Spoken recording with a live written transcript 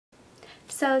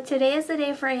So today is the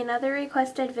day for another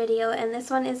requested video, and this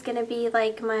one is going to be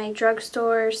like my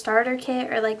drugstore starter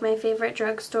kit, or like my favorite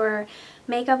drugstore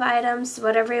makeup items,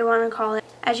 whatever you want to call it.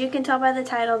 As you can tell by the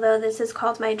title though, this is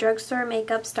called my drugstore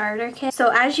makeup starter kit.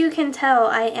 So as you can tell,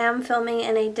 I am filming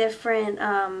in a different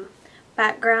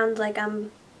background, like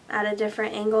I'm at a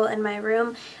different angle in my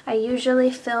room. I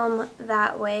usually film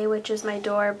that way, which is my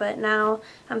door, but now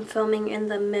I'm filming in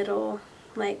the middle,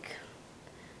 like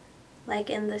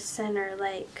in the center,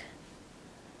 like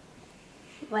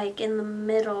in the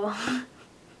middle.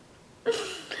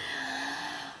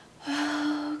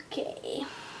 Okay.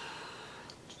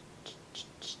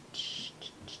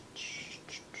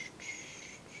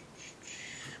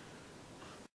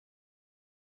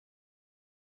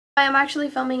 I'm actually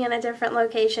filming in a different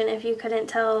location. If you couldn't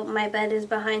tell, my bed is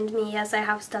behind me. Yes, I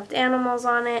have stuffed animals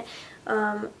on it.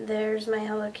 There's my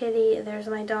Hello Kitty, there's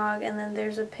my dog, and then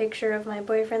there's a picture of my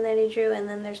boyfriend that he drew, and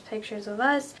then there's pictures of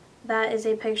us. That is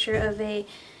a picture of a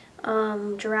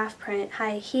giraffe print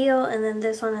high heel, and then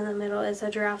this one in the middle is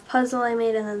a giraffe puzzle I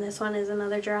made, and then this one is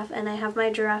another giraffe. And I have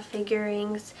my giraffe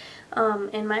figurines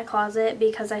in my closet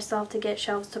because I still have to get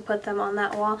shelves to put them on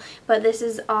that wall. But this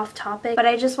is off topic, but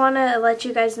I just want to let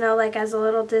you guys know, like as a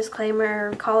little disclaimer,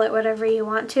 or call it whatever you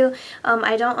want to,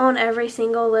 I don't own every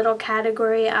single little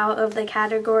category out of the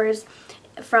categories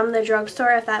from the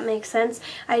drugstore, if that makes sense.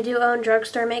 I do own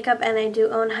drugstore makeup and I do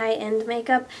own high-end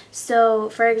makeup. So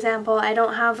for example, I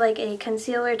don't have like a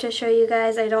concealer to show you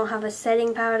guys, I don't have a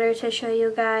setting powder to show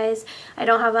you guys, I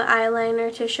don't have an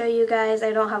eyeliner to show you guys,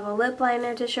 I don't have a lip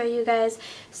liner to show you guys.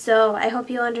 So I hope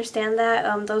you understand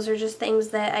that. Those are just things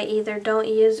that I either don't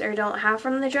use or don't have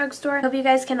from the drugstore. I hope you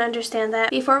guys can understand that.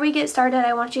 Before we get started,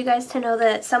 I want you guys to know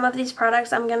that some of these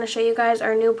products I'm going to show you guys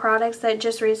are new products that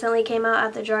just recently came out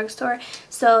at the drugstore.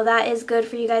 So that is good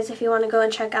for you guys if you want to go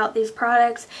and check out these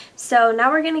products. So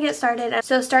now we're going to get started.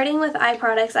 So starting with eye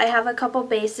products, I have a couple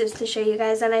bases to show you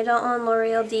guys, and I don't own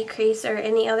L'Oreal Decrease or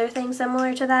any other thing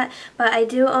similar to that, but I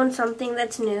do own something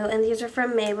that's new, and these are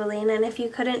from Maybelline. And if you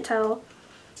couldn't tell,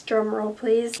 drum roll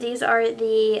please, these are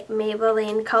the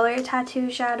Maybelline Color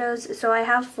Tattoo Shadows. So I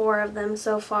have 4 of them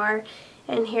so far.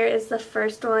 And here is the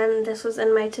first one. This was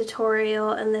in my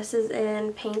tutorial, and this is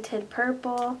in Painted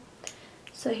Purple.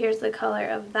 So here's the color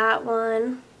of that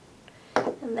one.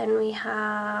 And then we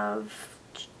have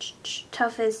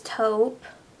Tough as Taupe.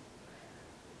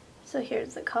 So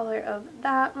here's the color of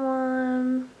that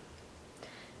one.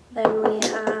 Then we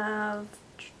have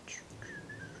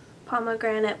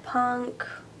Pomegranate Punk.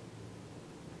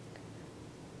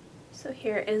 So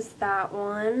here is that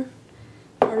one.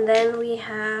 And then we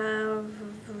have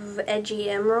Edgy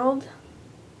Emerald.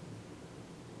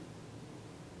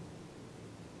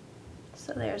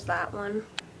 So there's that one.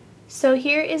 So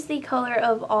here is the color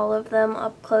of all of them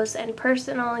up close and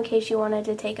personal in case you wanted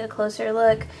to take a closer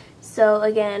look. So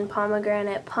again,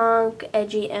 Pomegranate Punk,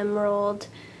 Edgy Emerald,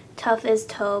 Tough as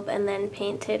Taupe, and then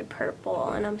Painted Purple.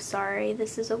 And I'm sorry,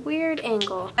 this is a weird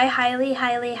angle. I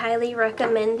highly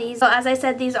recommend these. So as I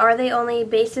said, these are the only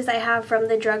bases I have from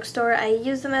the drugstore. I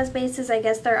use them as bases. I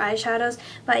guess they're eyeshadows,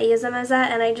 but I use them as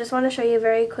that. And I just want to show you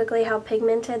very quickly how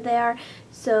pigmented they are.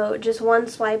 So just one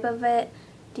swipe of it.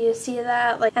 Do you see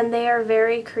that? And they are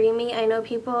very creamy. I know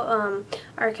people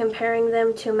are comparing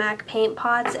them to MAC paint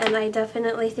pots, and I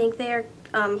definitely think they are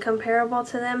comparable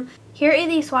to them. Here are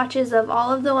the swatches of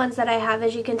all of the ones that I have.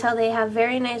 As you can tell, they have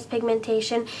very nice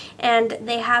pigmentation, and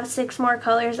they have 6 more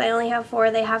colors. I only have 4.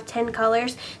 They have 10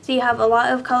 colors, so you have a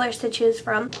lot of colors to choose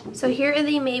from. So here are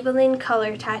the Maybelline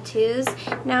Color Tattoos.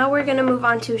 Now we're going to move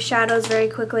on to shadows very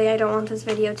quickly. I don't want this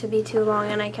video to be too long,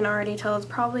 and I can already tell it's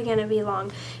probably going to be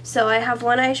long. So I have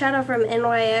one eyeshadow from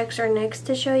NYX or NYX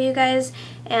to show you guys,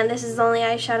 and this is the only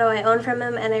eyeshadow I own from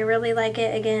them, and I really like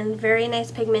it. Again, very nice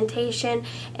pigmentation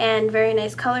and very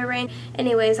nice color range.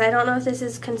 Anyways, I don't know if this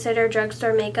is considered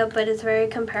drugstore makeup, but it's very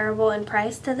comparable in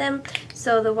price to them.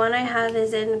 So the one I have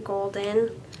is in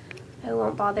Golden. I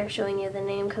won't bother showing you the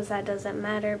name because that doesn't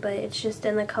matter, but it's just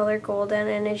in the color Golden,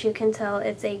 and as you can tell,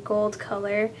 it's a gold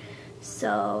color.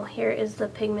 So here is the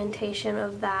pigmentation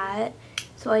of that.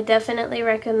 So I definitely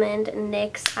recommend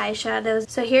NYX eyeshadows.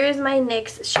 So here is my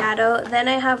NYX shadow. Then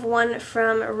I have one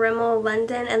from Rimmel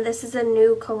London, and this is a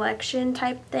new collection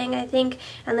type thing, I think.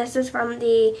 And this is from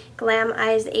the Glam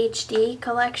Eyes HD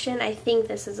collection. I think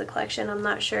this is a collection, I'm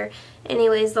not sure.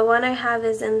 Anyways, the one I have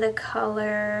is in the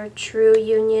color True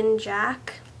Union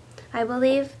Jack, I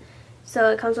believe.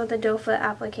 So it comes with a doe foot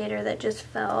applicator that just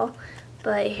fell.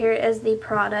 But here is the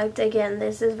product. Again,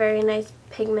 this is very nice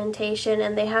pigmentation,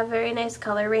 and they have very nice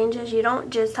color ranges. You don't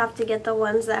just have to get the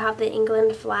ones that have the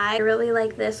England flag. I really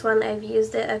like this one. I've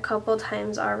used it a couple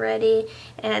times already,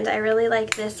 and I really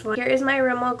like this one. Here is my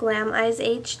Rimmel Glam Eyes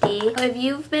HD. If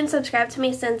you've been subscribed to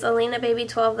me since Alina Baby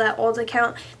 12, that old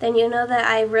account, then you know that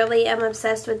I really am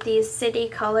obsessed with these City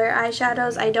Color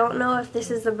eyeshadows. I don't know if this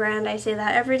is the brand. I say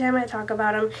that every time I talk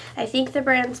about them. I think the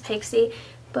brand's Pixi,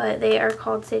 but they are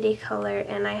called City Color,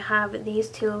 and I have these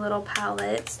two little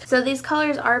palettes. So these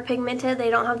colors are pigmented. They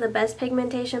don't have the best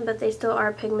pigmentation, but they still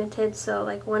are pigmented. So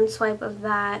like one swipe of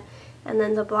that, and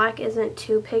then the black isn't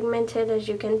too pigmented, as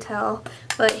you can tell.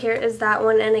 But here is that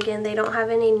one, and again, they don't have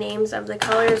any names of the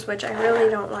colors, which I really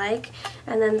don't like.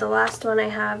 And then the last one I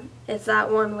have is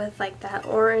that one with like that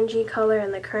orangey color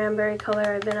and the cranberry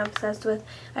color I've been obsessed with.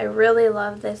 I really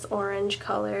love this orange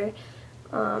color.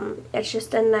 It's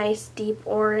just a nice deep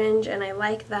orange, and I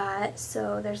like that.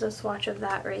 So there's a swatch of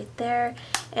that right there.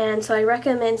 And so I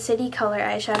recommend City Color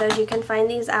eyeshadows. You can find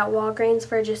these at Walgreens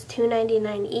for just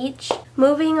 $2.99 each.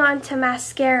 Moving on to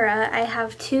mascara, I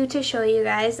have two to show you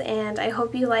guys, and I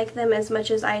hope you like them as much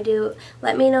as I do.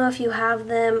 Let me know if you have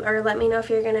them, or let me know if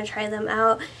you're going to try them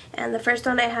out. And the first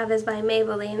one I have is by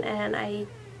Maybelline, and I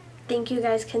think you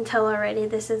guys can tell already,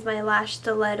 this is my Lash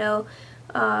Stiletto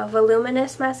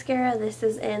Voluminous mascara. This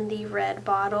is in the red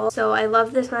bottle. So I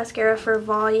love this mascara for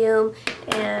volume,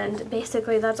 and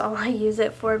basically that's all I use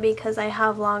it for because I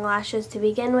have long lashes to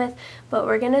begin with. But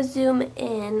we're gonna zoom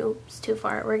in. Oops, too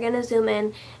far. We're gonna zoom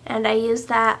in, and I used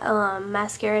that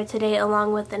mascara today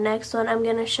along with the next one I'm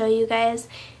gonna show you guys.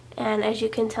 And as you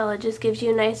can tell, it just gives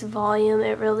you nice volume.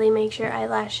 It really makes your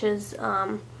eyelashes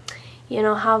you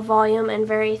know, have volume and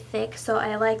very thick, so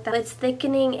I like that. It's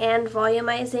thickening and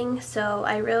volumizing, so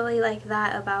I really like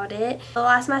that about it. The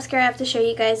last mascara I have to show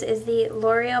you guys is the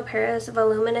L'Oreal Paris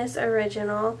Voluminous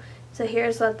Original. So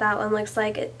here's what that one looks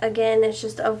like. Again, it's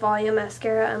just a volume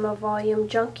mascara. I'm a volume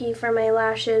junkie for my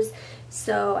lashes,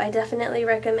 so I definitely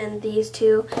recommend these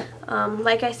two.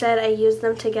 Like I said, I use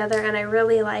them together and I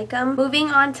really like them. Moving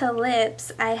on to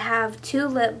lips, I have two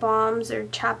lip balms or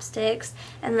chapsticks,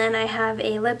 and then I have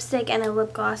a lipstick and a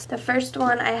lip gloss. The first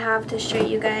one I have to show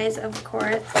you guys, of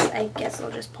course, I guess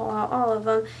I'll just pull out all of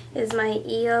them, is my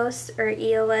EOS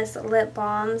Lip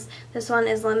Balms. This one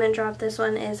is Lemon Drop, this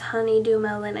one is Honeydew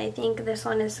Melon. I think this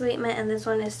one is Sweet Mint, and this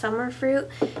one is Summer Fruit,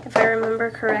 if I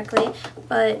remember correctly.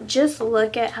 But just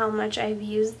look at how much I've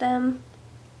used them.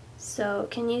 So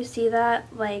can you see that?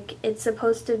 Like, it's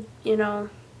supposed to, you know,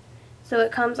 so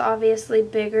it comes obviously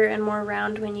bigger and more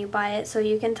round when you buy it, so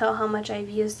you can tell how much I've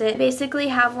used it. I basically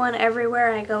have one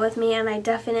everywhere I go with me, and I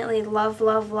definitely love,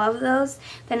 love, love those.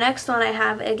 The next one I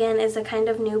have, again, is a kind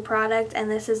of new product, and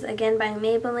this is, again, by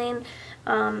Maybelline.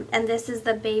 And this is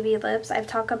the Baby Lips. I've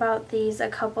talked about these a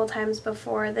couple times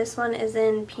before. This one is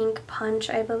in Pink Punch,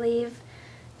 I believe.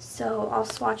 So I'll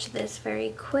swatch this very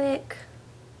quick.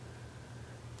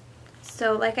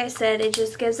 So like I said, it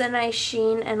just gives a nice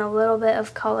sheen and a little bit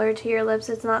of color to your lips.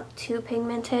 It's not too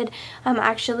pigmented. I'm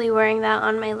actually wearing that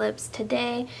on my lips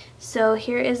today. So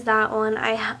here is that one.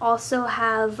 I also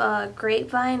have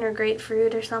Grapevine or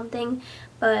Grapefruit or something,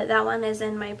 but that one is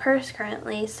in my purse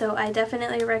currently. So I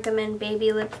definitely recommend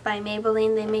Baby Lips by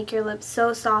Maybelline. They make your lips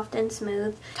so soft and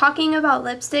smooth. Talking about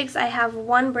lipsticks, I have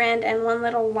one brand and one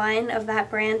little line of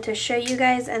that brand to show you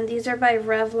guys, and these are by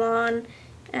Revlon.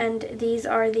 And these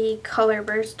are the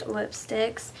Colorburst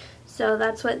lipsticks. So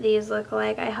that's what these look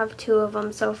like. I have two of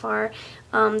them so far.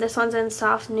 This one's in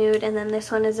Soft Nude, and then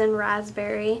this one is in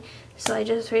Raspberry. So I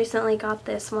just recently got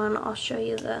this one. I'll show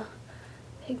you the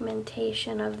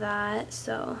pigmentation of that.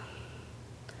 So,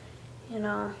 you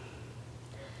know,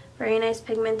 very nice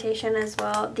pigmentation as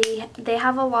well. They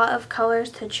have a lot of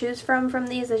colors to choose from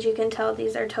these. As you can tell,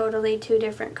 these are totally two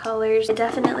different colors. I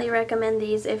definitely recommend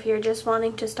these if you're just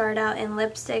wanting to start out in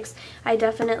lipsticks. I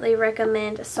definitely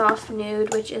recommend Soft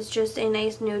Nude, which is just a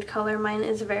nice nude color. Mine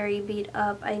is very beat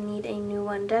up. I need a new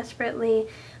one desperately,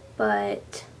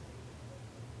 but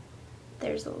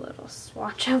there's a little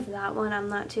swatch of that one. I'm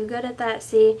not too good at that.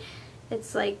 See,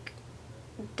 it's like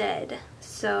dead.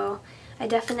 So I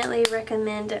definitely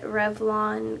recommend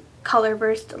Revlon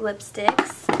Colorburst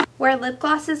lipsticks. Where lip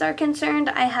glosses are concerned,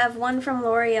 I have one from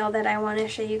L'Oreal that I want to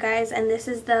show you guys, and this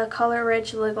is the Color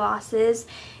Riche LeGlosses,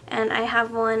 and I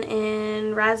have one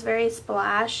in Raspberry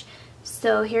Splash.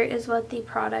 So here is what the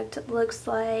product looks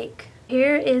like.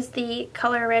 Here is the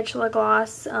Color Riche Lip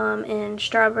Gloss in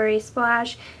Strawberry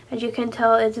Splash. As you can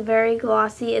tell, it's very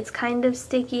glossy. It's kind of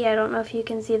sticky. I don't know if you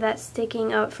can see that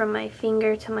sticking out from my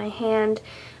finger to my hand,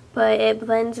 but it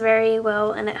blends very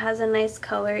well and it has a nice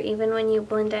color even when you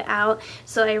blend it out.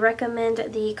 So I recommend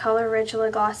the Color Riche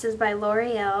LeGlosses by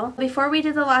Loreal. Before we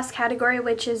do the last category,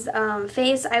 which is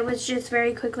face, I was just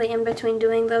very quickly in between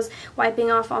doing those,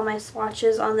 wiping off all my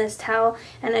swatches on this towel,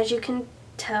 and as you can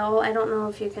tell, I don't know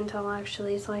if you can tell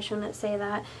actually, so I shouldn't say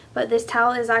that, but this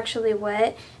towel is actually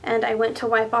wet, and I went to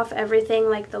wipe off everything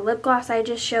like the lip gloss I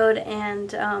just showed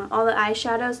and all the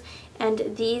eyeshadows,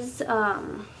 and these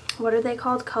what are they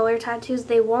called, color tattoos,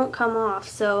 they won't come off.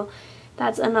 So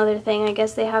that's another thing. I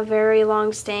guess they have very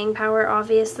long staying power,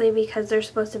 obviously, because they're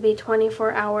supposed to be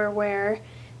 24-hour wear.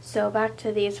 So back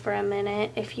to these for a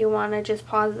minute. If you want to just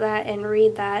pause that and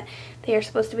read that, they are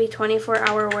supposed to be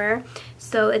 24-hour wear.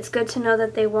 So it's good to know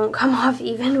that they won't come off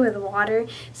even with water.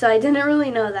 So I didn't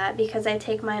really know that because I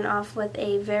take mine off with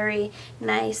a very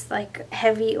nice, like,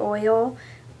 heavy oil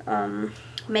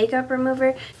makeup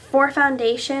remover. For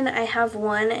foundation, I have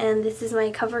one, and this is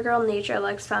my Covergirl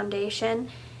Natureluxe foundation.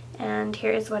 And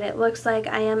here's what it looks like.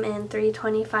 I am in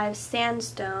 325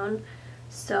 Sandstone.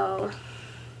 So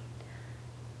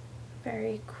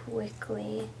very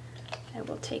quickly I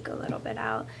will take a little bit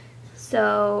out.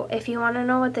 So if you want to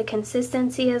know what the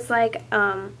consistency is like,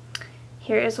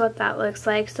 here is what that looks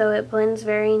like. So it blends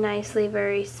very nicely,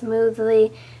 very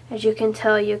smoothly. As you can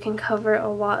tell, you can cover a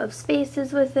lot of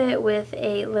spaces with it with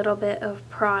a little bit of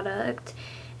product,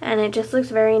 and it just looks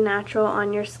very natural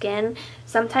on your skin.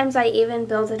 Sometimes I even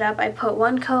build it up. I put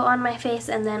one coat on my face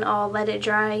and then I'll let it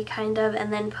dry kind of,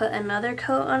 and then put another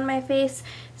coat on my face.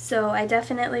 So I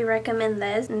definitely recommend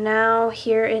this. Now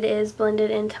here it is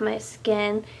blended into my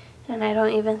skin, and I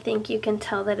don't even think you can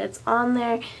tell that it's on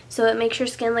there. So it makes your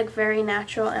skin look very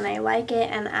natural, and I like it.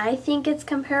 And I think it's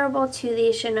comparable to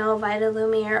the Chanel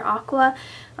Vitalumiere Aqua,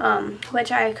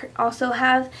 which I also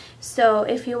have. So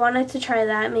if you wanted to try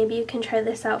that, maybe you can try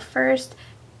this out first.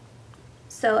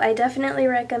 So I definitely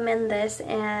recommend this,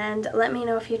 and let me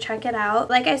know if you check it out.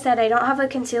 Like I said, I don't have a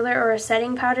concealer or a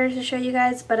setting powder to show you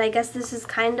guys, but I guess this is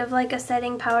kind of like a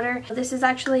setting powder. This is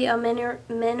actually a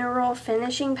mineral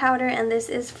finishing powder, and this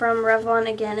is from Revlon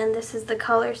again, and this is the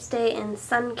Colorstay in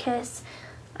Sun Kiss.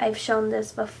 I've shown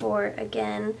this before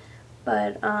again,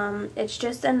 but it's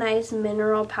just a nice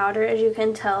mineral powder. As you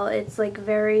can tell, it's like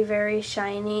very, very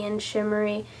shiny and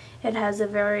shimmery. It has a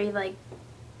very like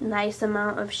nice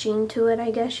amount of sheen to it, I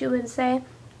guess you would say.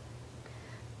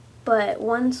 But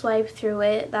one swipe through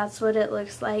it, that's what it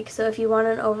looks like. So if you want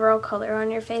an overall color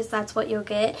on your face, that's what you'll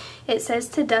get. It says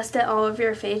to dust it all over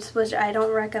your face, which I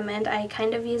don't recommend. I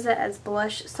kind of use it as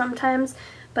blush sometimes,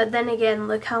 but then again,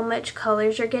 look how much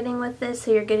colors you're getting with this.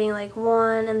 So you're getting like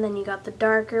one, and then you got the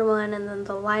darker one, and then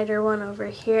the lighter one over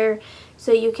here.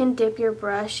 So you can dip your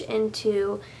brush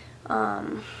into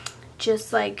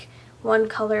just like one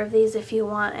color of these if you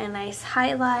want a nice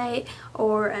highlight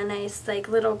or a nice like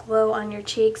little glow on your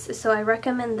cheeks. So I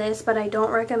recommend this, but I don't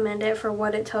recommend it for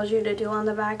what it tells you to do on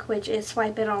the back, which is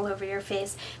swipe it all over your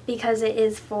face, because it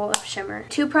is full of shimmer.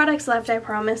 2 products left, I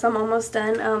promise. I'm almost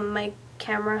done. My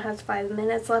camera has 5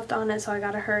 minutes left on it, so I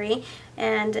gotta hurry.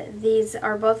 And these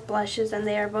are both blushes, and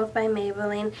they are both by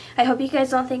Maybelline. I hope you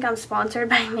guys don't think I'm sponsored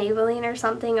by Maybelline or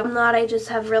something. I'm not. I just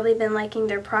have really been liking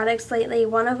their products lately.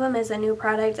 One of them is a new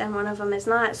product and one of them is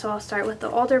not, so I'll start with the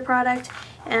older product.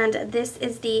 And this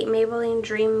is the Maybelline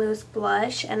Dream Mousse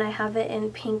blush, and I have it in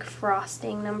pink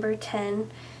frosting number 10.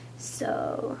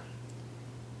 So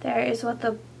there is what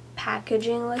the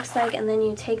packaging looks like, and then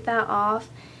you take that off.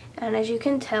 And as you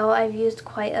can tell, I've used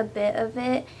quite a bit of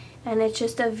it, and it's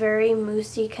just a very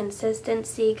moussey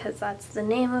consistency, because that's the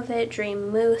name of it,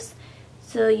 Dream Mousse.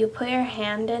 So you put your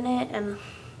hand in it, and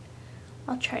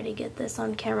I'll try to get this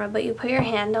on camera, but you put your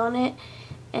hand on it,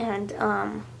 and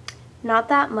not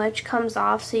that much comes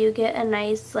off, so you get a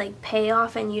nice like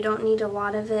payoff, and you don't need a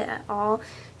lot of it at all.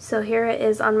 So here it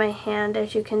is on my hand.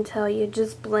 As you can tell, you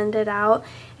just blend it out,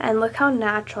 and look how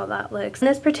natural that looks. In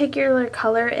this particular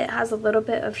color, it has a little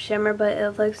bit of shimmer, but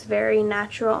it looks very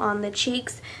natural on the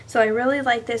cheeks. So I really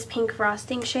like this pink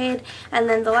frosting shade. And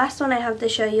then the last one I have to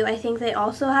show you, I think they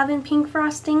also have in pink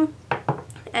frosting,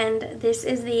 and this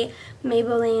is the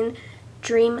Maybelline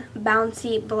Dream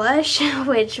Bouncy blush,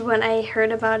 which when I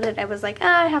heard about it, I was like,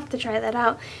 I have to try that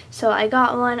out. So I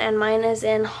got one, and mine is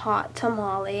in Hot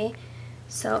Tamale.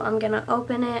 So I'm gonna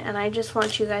open it, and I just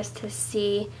want you guys to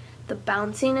see the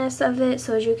bounciness of it.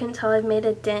 So as you can tell, I've made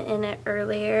a dent in it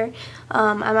earlier.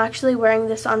 I'm actually wearing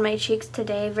this on my cheeks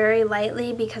today very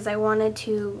lightly because I wanted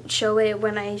to show it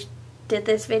when I did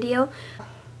this video.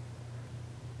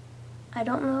 I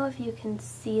don't know if you can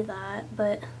see that,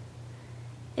 but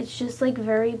It's just like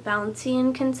very bouncy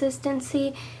in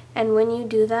consistency, and when you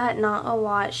do that, not a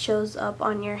lot shows up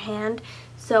on your hand.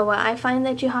 So what I find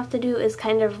that you have to do is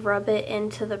kind of rub it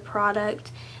into the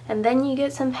product, and then you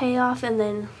get some payoff, and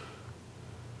then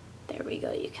there we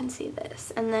go, you can see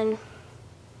this. And then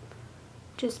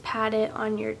just pat it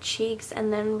on your cheeks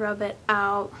and then rub it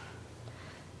out.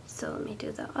 So let me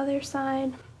do the other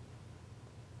side.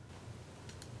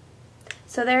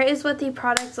 So there is what the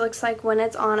product looks like when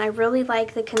it's on. I really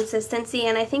like the consistency,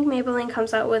 and I think Maybelline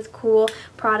comes out with cool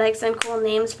products and cool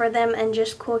names for them and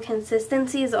just cool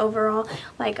consistencies overall.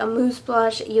 Like a mousse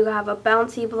blush, you have a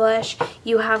bouncy blush,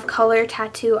 you have color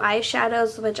tattoo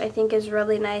eyeshadows, which I think is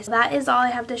really nice. That is all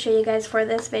I have to show you guys for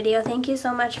this video. Thank you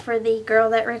so much for the girl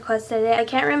that requested it. I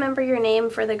can't remember your name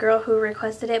for the girl who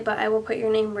requested it, but I will put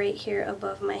your name right here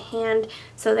above my hand.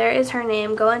 So there is her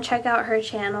name. Go and check out her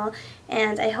channel.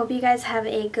 And I hope you guys have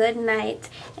a good night,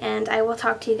 and I will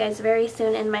talk to you guys very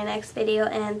soon in my next video,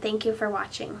 and thank you for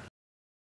watching.